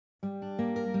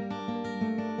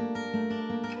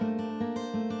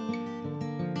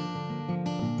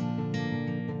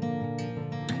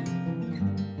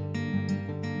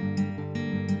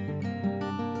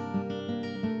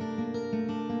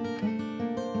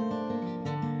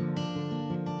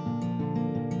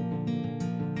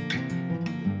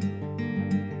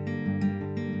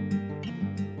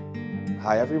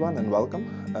Hi everyone and welcome.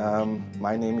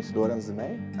 My name is Lorenz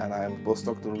Demey and I am a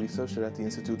postdoctoral researcher at the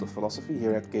Institute of Philosophy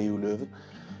here at KU Leuven,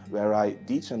 where I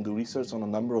teach and do research on a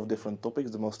number of different topics,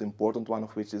 the most important one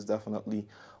of which is definitely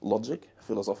logic,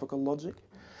 philosophical logic.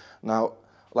 Now,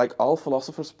 like all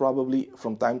philosophers probably,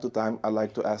 from time to time I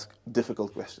like to ask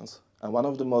difficult questions. And one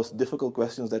of the most difficult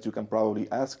questions that you can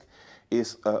probably ask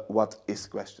is a what is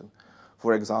question.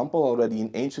 For example, already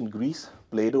in ancient Greece,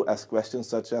 Plato asked questions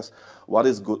such as, what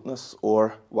is goodness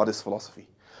or what is philosophy?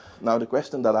 Now, the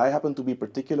question that I happen to be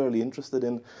particularly interested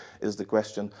in is the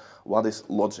question, what is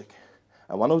logic?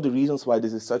 And one of the reasons why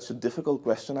this is such a difficult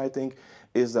question, I think,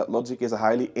 is that logic is a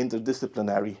highly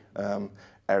interdisciplinary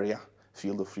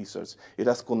field of research. It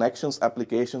has connections,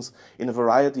 applications in a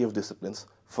variety of disciplines.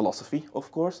 Philosophy,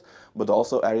 of course, but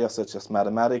also areas such as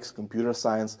mathematics, computer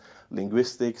science,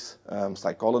 linguistics,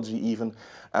 psychology even,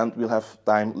 and we'll have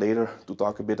time later to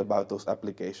talk a bit about those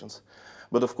applications.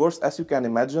 But of course, as you can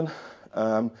imagine,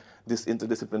 this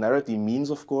interdisciplinarity means,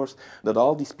 of course, that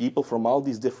all these people from all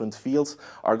these different fields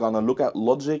are going to look at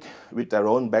logic with their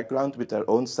own background, with their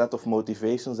own set of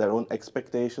motivations, their own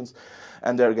expectations,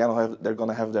 and they're going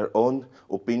to have their own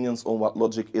opinions on what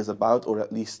logic is about, or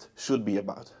at least should be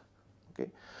about. Okay?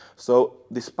 So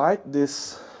despite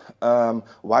this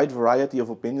wide variety of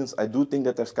opinions, I do think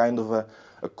that there's kind of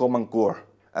a common core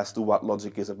as to what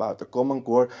logic is about, a common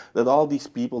core that all these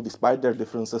people, despite their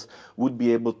differences, would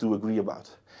be able to agree about.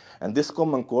 And this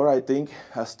common core, I think,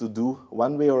 has to do,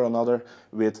 one way or another,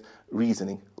 with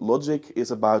reasoning. Logic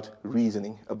is about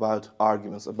reasoning, about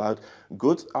arguments, about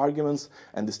good arguments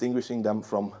and distinguishing them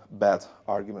from bad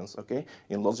arguments, okay?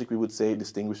 In logic, we would say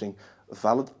distinguishing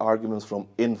valid arguments from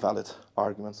invalid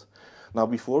arguments. Now,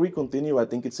 before we continue, I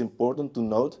think it's important to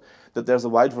note that there's a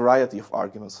wide variety of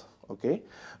arguments, okay?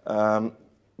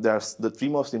 There's the three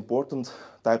most important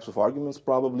types of arguments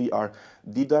probably are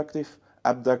deductive,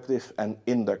 abductive, and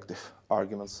inductive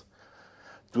arguments.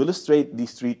 To illustrate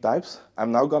these three types,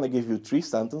 I'm now going to give you three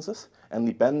sentences, and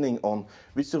depending on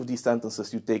which of these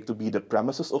sentences you take to be the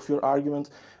premises of your argument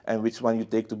and which one you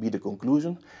take to be the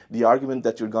conclusion, the argument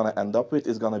that you're going to end up with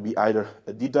is going to be either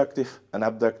a deductive, an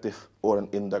abductive, or an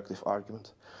inductive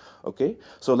argument. Okay,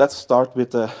 so let's start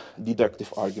with a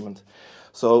deductive argument.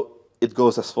 So it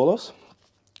goes as follows.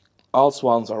 All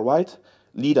swans are white,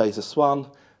 Leda is a swan,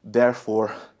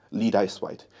 therefore Leda is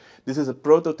white. This is a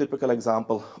prototypical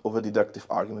example of a deductive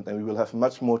argument, and we will have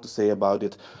much more to say about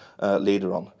it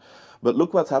later on. But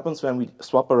look what happens when we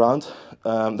swap around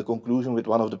the conclusion with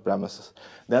one of the premises.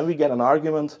 Then we get an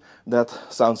argument that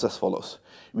sounds as follows.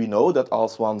 We know that all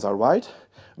swans are white.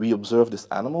 We observe this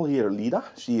animal here, Leda.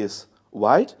 She is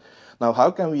white. Now,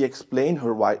 how can we explain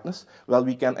her whiteness? Well,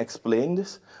 we can explain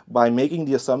this by making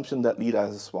the assumption that Leda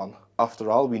is a swan.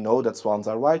 After all, we know that swans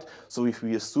are white, so if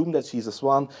we assume that she's a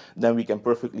swan, then we can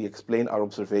perfectly explain our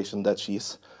observation that she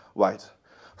is white.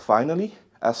 Finally,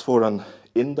 as for an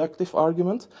inductive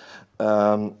argument,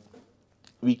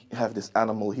 we have this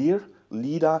animal here,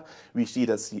 Leda. We see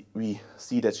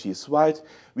that she is white.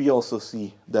 We also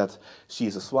see that she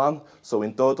is a swan. So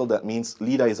in total, that means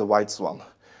Leda is a white swan.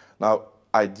 Now,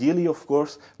 ideally, of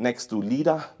course, next to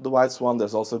Leda, the white swan,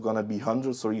 there's also going to be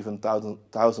hundreds or even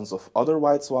thousands of other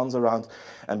white swans around.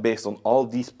 And based on all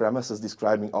these premises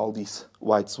describing all these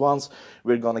white swans,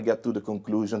 we're going to get to the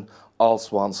conclusion all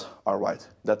swans are white.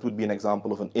 That would be an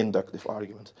example of an inductive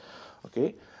argument.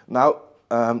 Okay. Now,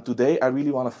 today I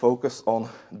really want to focus on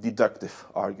deductive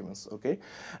arguments. Okay.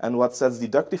 And what sets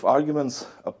deductive arguments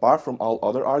apart from all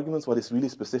other arguments, what is really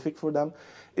specific for them,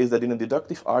 is that in a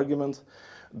deductive argument,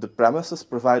 the premises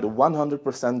provide a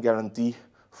 100% guarantee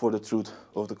for the truth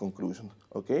of the conclusion.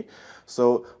 Okay,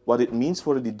 so what it means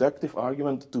for a deductive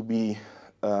argument to be,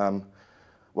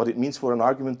 what it means for an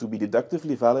argument to be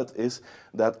deductively valid is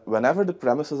that whenever the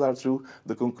premises are true,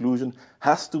 the conclusion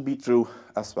has to be true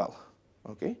as well.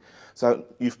 Okay, so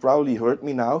you've probably heard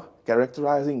me now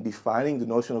characterizing, defining the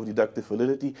notion of deductive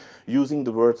validity using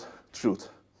the word truth.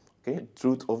 Okay,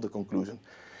 truth of the conclusion.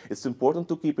 It's important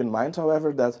to keep in mind,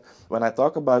 however, that when I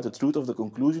talk about the truth of the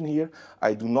conclusion here,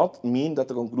 I do not mean that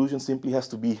the conclusion simply has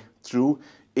to be true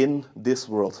in this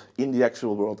world, in the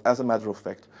actual world, as a matter of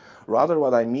fact. Rather,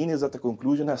 what I mean is that the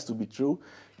conclusion has to be true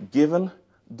given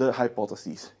the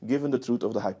hypotheses, given the truth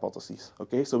of the hypotheses.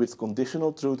 Okay, so it's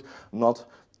conditional truth, not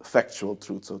factual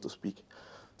truth, so to speak.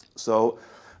 So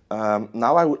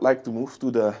now I would like to move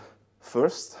to the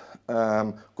first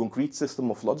concrete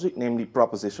system of logic, namely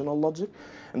propositional logic.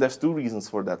 And there's two reasons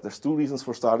for that. There's two reasons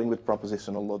for starting with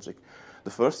propositional logic. The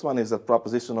first one is that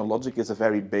propositional logic is a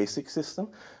very basic system,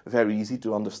 very easy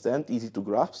to understand, easy to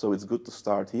grasp, so it's good to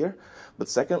start here. But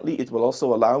secondly, it will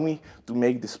also allow me to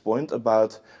make this point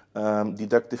about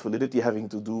deductive validity having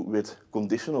to do with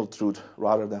conditional truth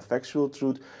rather than factual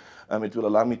truth. It will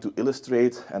allow me to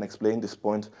illustrate and explain this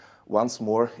point once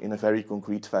more in a very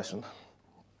concrete fashion.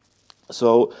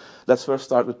 So let's first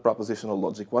start with propositional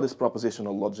logic. What is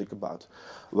propositional logic about?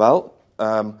 Well,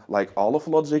 like all of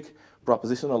logic,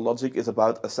 propositional logic is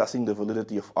about assessing the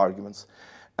validity of arguments.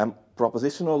 And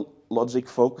propositional logic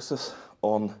focuses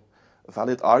on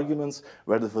valid arguments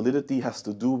where the validity has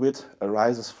to do with,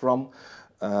 arises from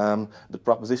the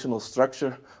propositional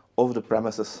structure of the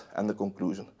premises and the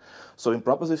conclusion. So in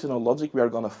propositional logic, we are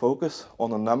going to focus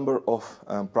on a number of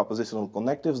propositional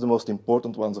connectives, the most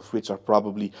important ones of which are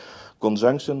probably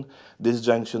conjunction,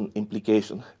 disjunction,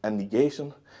 implication, and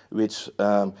negation, which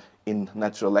in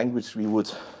natural language we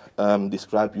would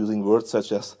describe using words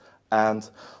such as and,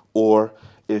 or,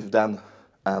 if, then,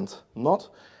 and, not,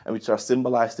 and which are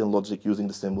symbolized in logic using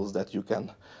the symbols that you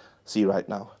can see right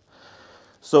now.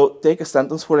 So take a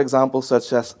sentence, for example,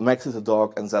 such as Max is a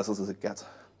dog and Zessels is a cat.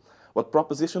 What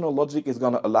propositional logic is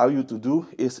going to allow you to do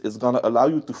is it's going to allow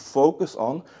you to focus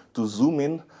on, to zoom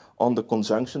in on the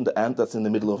conjunction, the and that's in the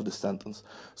middle of the sentence.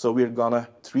 So we're going to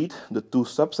treat the two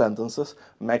sub-sentences,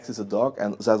 Max is a dog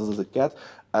and Zessels is a cat,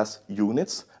 as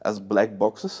units, as black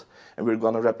boxes, and we're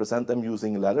going to represent them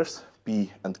using letters,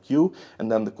 P and Q, and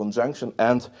then the conjunction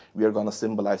and we are going to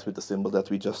symbolize with the symbol that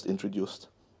we just introduced.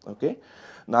 Okay?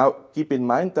 Now, keep in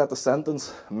mind that the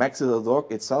sentence, Max is a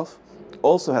dog itself,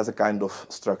 also has a kind of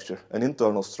structure, an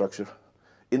internal structure,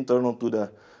 internal to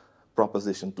the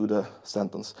proposition, to the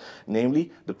sentence.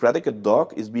 Namely, the predicate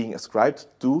dog is being ascribed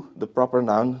to the proper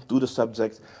noun, to the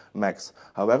subject, Max.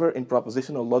 However, in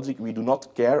propositional logic, we do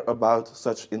not care about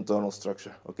such internal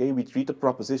structure. Okay? We treat the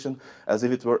proposition as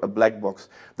if it were a black box.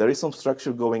 There is some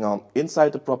structure going on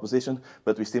inside the proposition,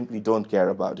 but we simply don't care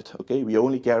about it. Okay? We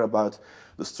only care about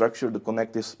the structure, the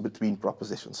connectives between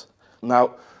propositions.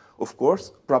 Now, of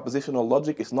course, propositional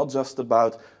logic is not just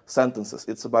about sentences.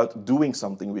 It's about doing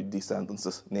something with these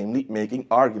sentences, namely making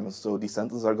arguments. So these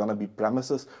sentences are going to be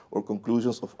premises or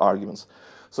conclusions of arguments.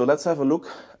 So let's have a look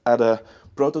at a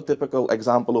prototypical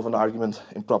example of an argument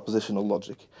in propositional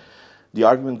logic. The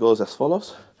argument goes as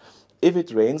follows. If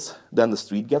it rains, then the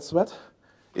street gets wet.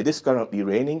 It is currently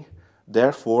raining.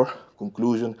 Therefore,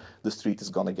 conclusion, the street is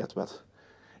going to get wet.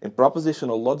 In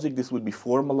propositional logic, this would be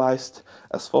formalized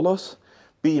as follows.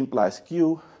 P implies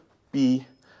Q, P,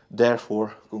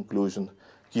 therefore, conclusion,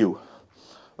 Q.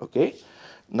 Okay?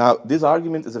 Now, this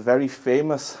argument is a very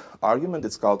famous argument.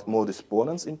 It's called modus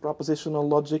ponens in propositional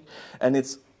logic, and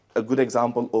it's a good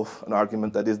example of an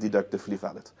argument that is deductively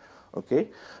valid. Okay?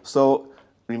 So,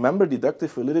 remember,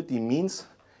 deductive validity means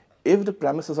if the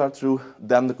premises are true,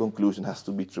 then the conclusion has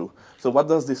to be true. So what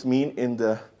does this mean in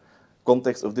the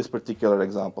context of this particular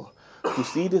example? To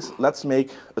see this, let's make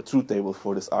a truth table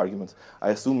for this argument. I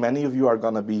assume many of you are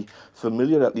going to be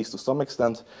familiar, at least to some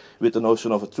extent, with the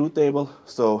notion of a truth table.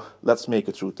 So let's make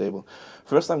a truth table.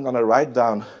 First, I'm going to write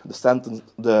down the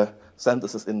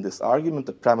sentences in this argument,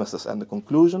 the premises and the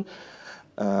conclusion.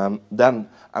 Then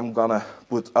I'm going to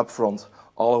put up front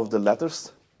all of the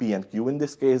letters, P and Q in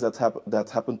this case, that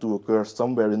happen to occur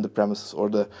somewhere in the premises or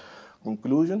the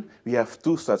conclusion. We have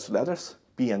two such letters,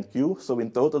 P and Q. So in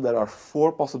total, there are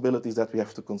 4 possibilities that we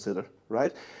have to consider,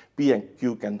 right? P and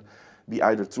Q can be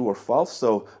either true or false.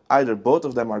 So either both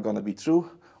of them are going to be true,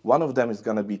 one of them is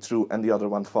going to be true and the other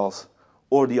one false,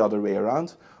 or the other way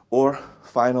around. Or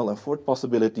final and 4th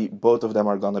possibility, both of them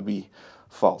are going to be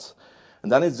false.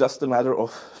 And then it's just a matter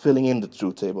of filling in the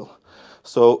truth table.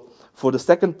 So for the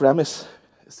second premise,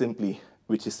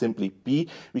 which is simply P,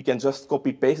 we can just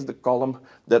copy-paste the column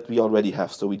that we already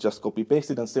have. So we just copy-paste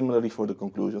it, and similarly for the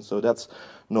conclusion. So that's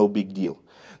no big deal.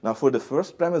 Now for the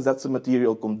first premise, that's a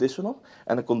material conditional,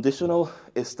 and a conditional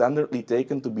is standardly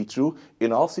taken to be true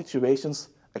in all situations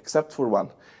except for one,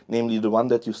 namely the one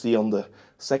that you see on the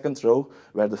second row,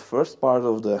 where the first part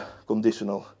of the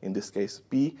conditional, in this case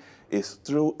P, is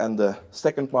true, and the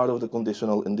second part of the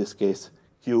conditional, in this case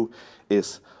Q,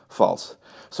 is false.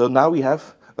 So now we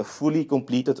have a fully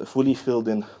completed, a fully filled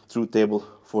in truth table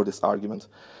for this argument.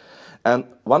 And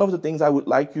one of the things I would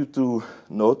like you to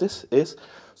notice is,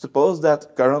 suppose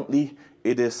that currently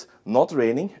it is not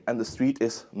raining and the street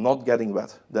is not getting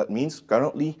wet. That means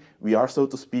currently we are, so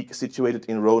to speak, situated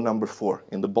in row number 4,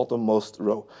 in the bottommost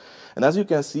row. And as you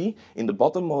can see, in the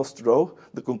bottommost row,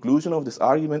 the conclusion of this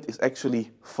argument is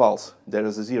actually false. There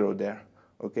is a 0 there.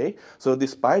 Okay? So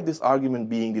despite this argument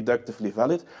being deductively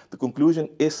valid, the conclusion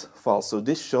is false. So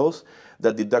this shows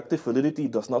that deductive validity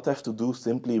does not have to do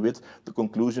simply with the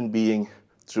conclusion being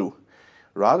true.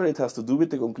 Rather, it has to do with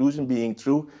the conclusion being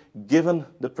true given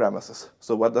the premises.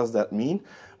 So what does that mean?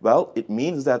 Well, it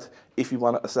means that if we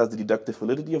want to assess the deductive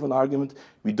validity of an argument,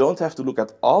 we don't have to look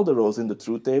at all the rows in the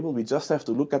truth table. We just have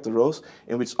to look at the rows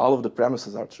in which all of the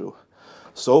premises are true.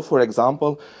 So, for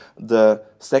example, the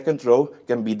second row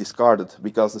can be discarded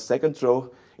because in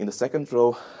the second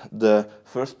row, the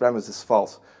first premise is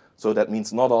false. So that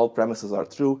means not all premises are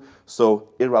true, so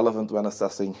irrelevant when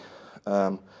assessing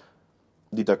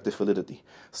deductive validity.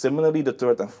 Similarly, the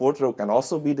third and fourth row can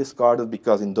also be discarded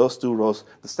because in those two rows,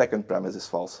 the second premise is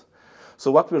false. So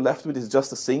what we're left with is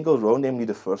just a single row, namely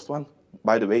the first one.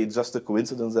 By the way, it's just a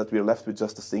coincidence that we're left with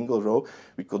just a single row.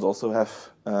 We could also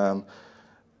have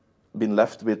been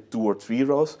left with 2 or 3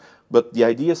 rows, but the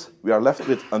idea is we are left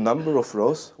with a number of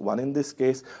rows, 1 in this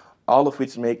case, all of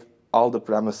which make all the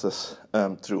premises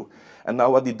true. And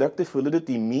now what deductive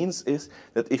validity means is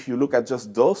that if you look at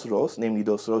just those rows, namely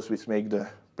those rows which make the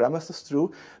premises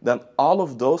true, then all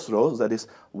of those rows, that is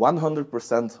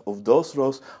 100% of those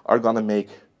rows, are going to make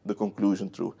the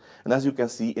conclusion true. And as you can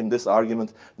see in this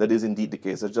argument, that is indeed the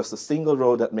case. There's just a single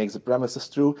row that makes the premises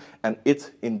true, and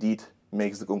it indeed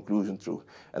makes the conclusion true.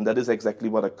 And that is exactly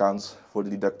what accounts for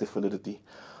the deductive validity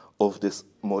of this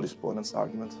modus ponens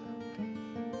argument.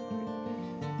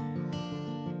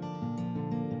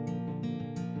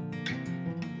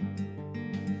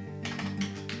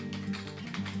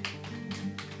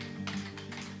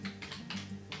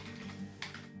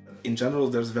 In general,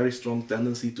 there's a very strong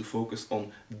tendency to focus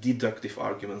on deductive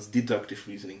arguments, deductive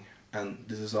reasoning. And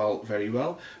this is all very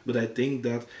well, but I think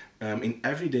that in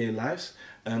everyday lives,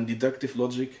 deductive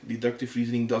logic, deductive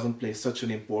reasoning doesn't play such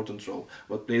an important role.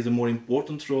 What plays a more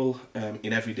important role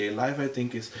in everyday life, I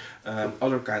think, is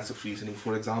other kinds of reasoning.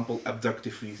 For example,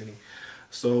 abductive reasoning.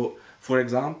 So, for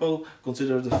example,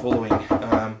 consider the following.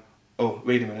 Oh,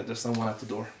 wait a minute, there's someone at the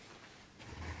door.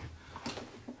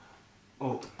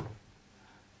 Oh.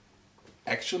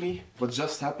 Actually, what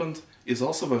just happened is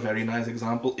also a very nice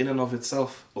example in and of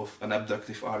itself of an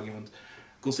abductive argument.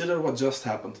 Consider what just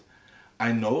happened.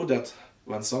 I know that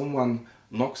when someone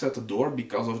knocks at the door,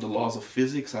 because of the laws of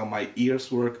physics, how my ears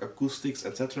work, acoustics,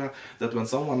 etc., that when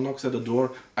someone knocks at the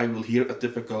door, I will hear a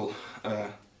typical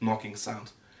knocking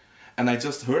sound. And I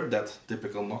just heard that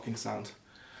typical knocking sound.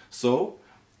 So,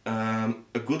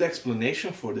 a good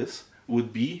explanation for this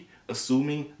would be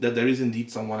assuming that there is indeed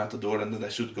someone at the door and that I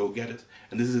should go get it.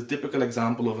 And this is a typical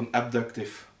example of an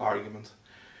abductive argument.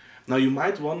 Now you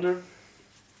might wonder,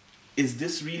 is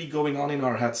this really going on in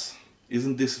our heads?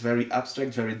 Isn't this very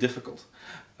abstract, very difficult?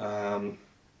 But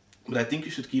I think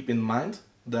you should keep in mind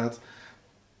that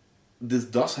this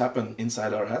does happen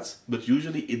inside our heads, but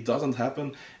usually it doesn't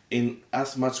happen in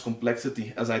as much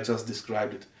complexity as I just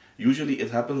described it. Usually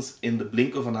it happens in the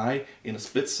blink of an eye, in a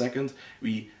split second.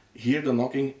 We hear the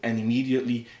knocking and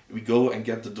immediately we go and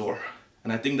get the door.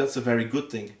 And I think that's a very good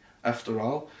thing. After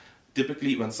all,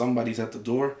 typically when somebody's at the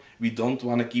door, we don't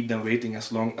want to keep them waiting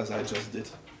as long as I just did.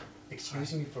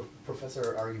 Excuse me,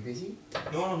 Professor, are you busy?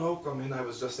 No, come in. I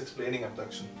was just explaining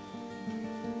abduction.